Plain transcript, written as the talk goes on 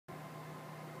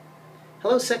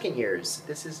Hello second years,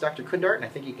 this is Dr. Kundart and I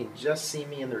think you can just see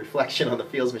me in the reflection on the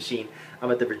Fields machine.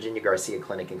 I'm at the Virginia Garcia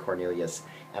Clinic in Cornelius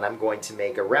and I'm going to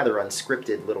make a rather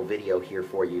unscripted little video here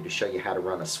for you to show you how to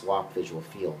run a SWAP visual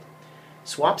field.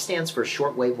 SWAP stands for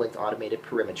Short-Wavelength Automated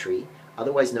Perimetry,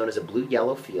 otherwise known as a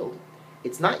blue-yellow field.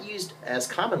 It's not used as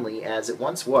commonly as it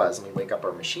once was. Let me wake up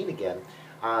our machine again,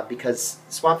 because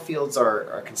SWAP fields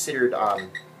are considered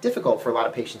difficult for a lot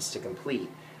of patients to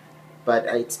complete. But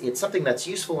it's something that's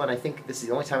useful, and I think this is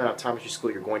the only time in optometry school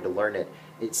you're going to learn it.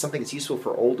 It's something that's useful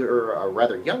for older, or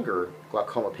rather younger,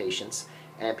 glaucoma patients,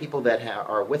 and people that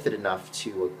are with it enough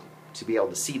to be able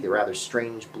to see the rather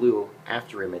strange blue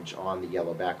after image on the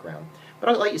yellow background. But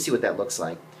I'll let you see what that looks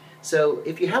like. So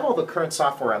if you have all the current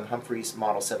software on Humphrey's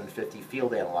Model 750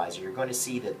 Field Analyzer, you're going to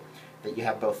see that you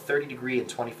have both 30 degree and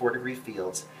 24 degree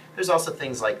fields. There's also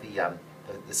things like the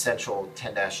Central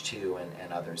 10-2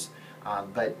 and others.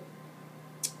 But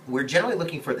we're generally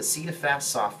looking for the SITA Fast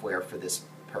software for this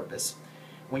purpose.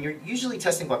 When you're usually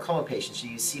testing glaucoma patients,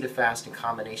 you use SITA Fast in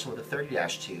combination with a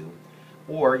 30-2,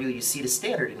 or you use SITA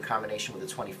Standard in combination with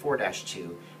a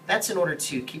 24-2. That's in order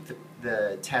to keep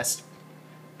the test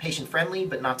patient-friendly,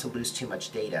 but not to lose too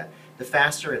much data. The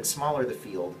faster and smaller the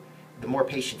field, the more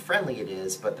patient-friendly it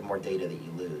is, but the more data that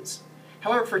you lose.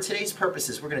 However, for today's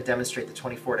purposes, we're going to demonstrate the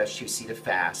 24-2 SITA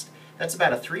Fast. That's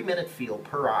about a 3-minute field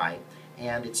per eye,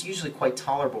 and it's usually quite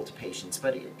tolerable to patients,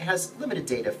 but it has limited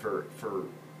data for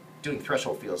doing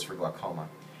threshold fields for glaucoma.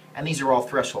 And these are all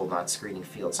threshold, not screening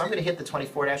fields. So I'm going to hit the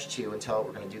 24-2 until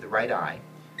we're going to do the right eye.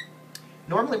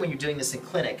 Normally when you're doing this in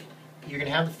clinic, you're going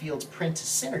to have the fields print to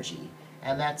Synergy,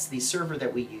 and that's the server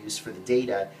that we use for the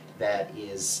data that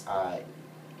is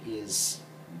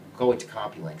going to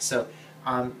CompuLink. So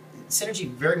Synergy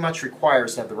very much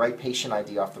requires to have the right patient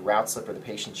ID off the route slip or the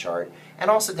patient chart,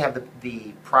 and also to have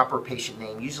the proper patient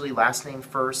name, usually last name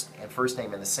first and first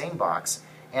name in the same box,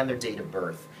 and their date of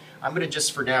birth. I'm going to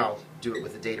just for now do it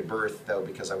with the date of birth though,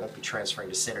 because I won't be transferring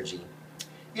to Synergy.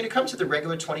 You're going to come to the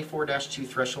regular 24-2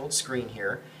 threshold screen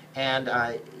here, and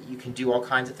you can do all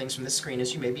kinds of things from this screen,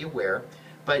 as you may be aware.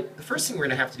 But the first thing we're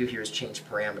going to have to do here is change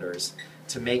parameters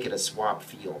to make it a SWAP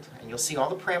field. And you'll see all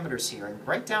the parameters here, and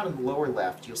right down in the lower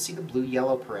left you'll see the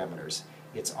blue-yellow parameters.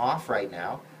 It's off right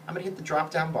now. I'm going to hit the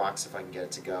drop-down box, if I can get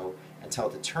it to go, and tell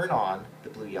it to turn on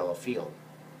the blue-yellow field.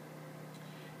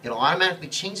 It'll automatically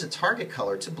change the target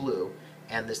color to blue,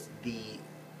 and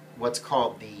what's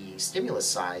called the stimulus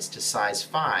size to size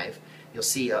 5. You'll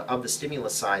see of the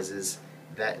stimulus sizes,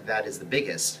 that is the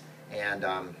biggest. And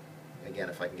again,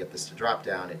 if I can get this to drop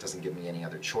down, it doesn't give me any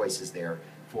other choices there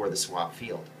for the SWAP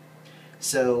field.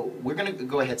 So we're going to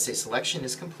go ahead and say selection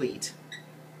is complete.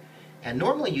 And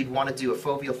normally you'd want to do a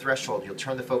foveal threshold. You'll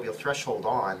turn the foveal threshold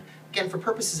on. Again, for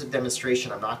purposes of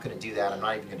demonstration, I'm not going to do that. I'm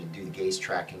not even going to do the gaze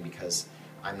tracking because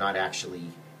I'm not actually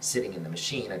sitting in the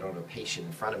machine. I don't have a patient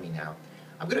in front of me now.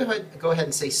 I'm going to go ahead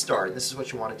and say start. This is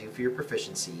what you want to do for your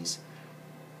proficiencies.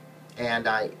 And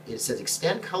it says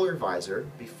extend color visor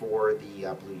before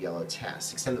the blue-yellow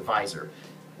test. Extend the visor.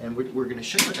 And we're going to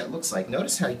show you what that looks like.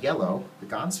 Notice how yellow the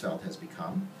Ganzfeld has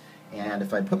become. And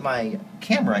if I put my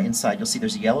camera inside, you'll see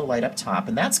there's a yellow light up top,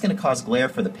 and that's going to cause glare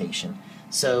for the patient.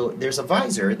 So there's a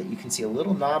visor that you can see a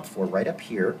little knob for right up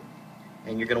here,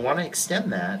 and you're going to want to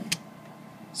extend that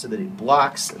so that it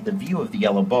blocks the view of the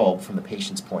yellow bulb from the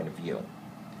patient's point of view.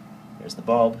 There's the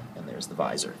bulb, and there's the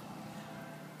visor.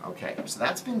 Okay, so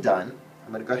that's been done.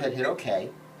 I'm going to go ahead and hit OK.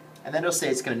 And then it'll say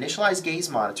it's going to initialize gaze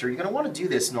monitor. You're going to want to do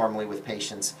this normally with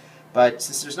patients, but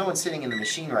since there's no one sitting in the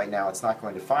machine right now, it's not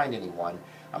going to find anyone.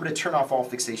 I'm going to turn off all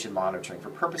fixation monitoring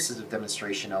for purposes of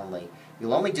demonstration only.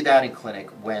 You'll only do that in clinic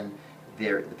when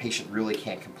the patient really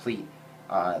can't complete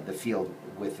the field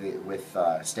with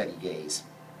steady gaze.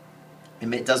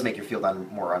 It does make your field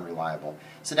more unreliable.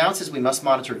 So now it says we must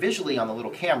monitor visually on the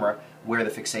little camera where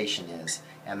the fixation is,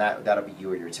 and that'll be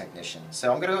you or your technician.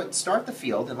 So I'm going to start the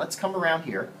field, and let's come around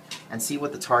here and see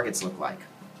what the targets look like.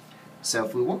 So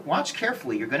if we watch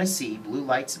carefully, you're going to see blue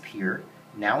lights appear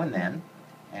now and then,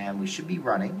 and we should be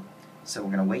running. So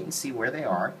we're going to wait and see where they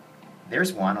are.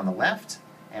 There's one on the left,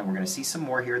 and we're going to see some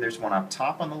more here. There's one up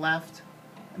top on the left,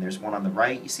 and there's one on the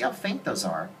right. You see how faint those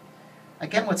are?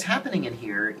 Again, what's happening in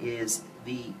here is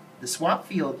the SWAP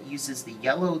field uses the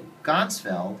yellow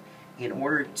Ganzfeld in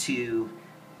order to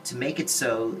make it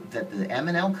so that the M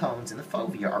and L cones in the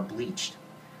fovea are bleached.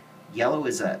 Yellow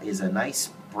is a nice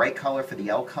bright color for the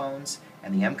L cones,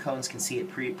 and the M cones can see it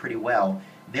pretty well.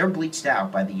 They're bleached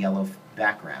out by the yellow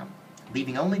background,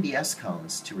 leaving only the S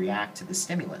cones to react to the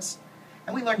stimulus.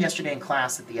 And we learned yesterday in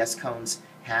class that the S cones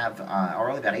are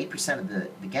only about 8% of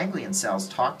the ganglion cells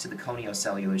talk to the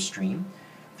coniocellular stream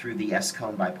through the S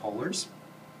cone bipolars.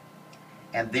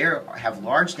 and they have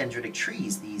large dendritic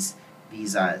trees, these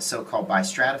so-called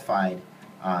bistratified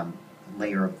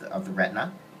layer of the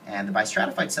retina. And the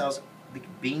bistratified cells,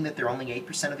 being that they're only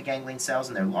 8% of the ganglion cells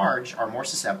and they're large, are more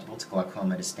susceptible to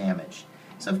glaucomatous damage.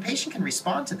 So if a patient can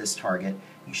respond to this target,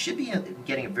 you should be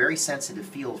getting a very sensitive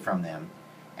field from them.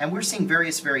 And we're seeing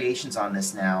various variations on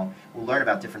this now. We'll learn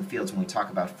about different fields when we talk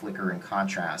about flicker and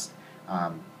contrast.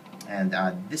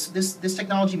 This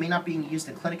technology may not be used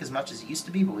in clinic as much as it used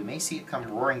to be, but we may see it come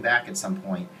roaring back at some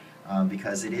point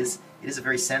because it is a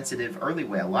very sensitive early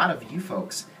way. A lot of you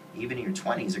folks, even in your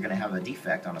 20s, are going to have a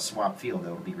defect on a swap field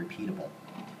that will be repeatable.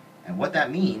 And what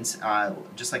that means,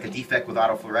 just like a defect with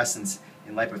autofluorescence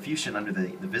in lipofuscin under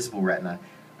the visible retina,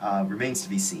 remains to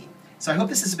be seen. So I hope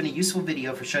this has been a useful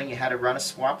video for showing you how to run a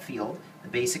swap field, the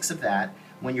basics of that.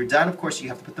 When you're done, of course, you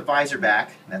have to put the visor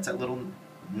back. That's that little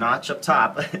notch up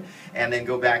top, and then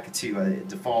go back to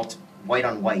default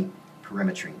white-on-white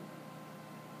perimetry.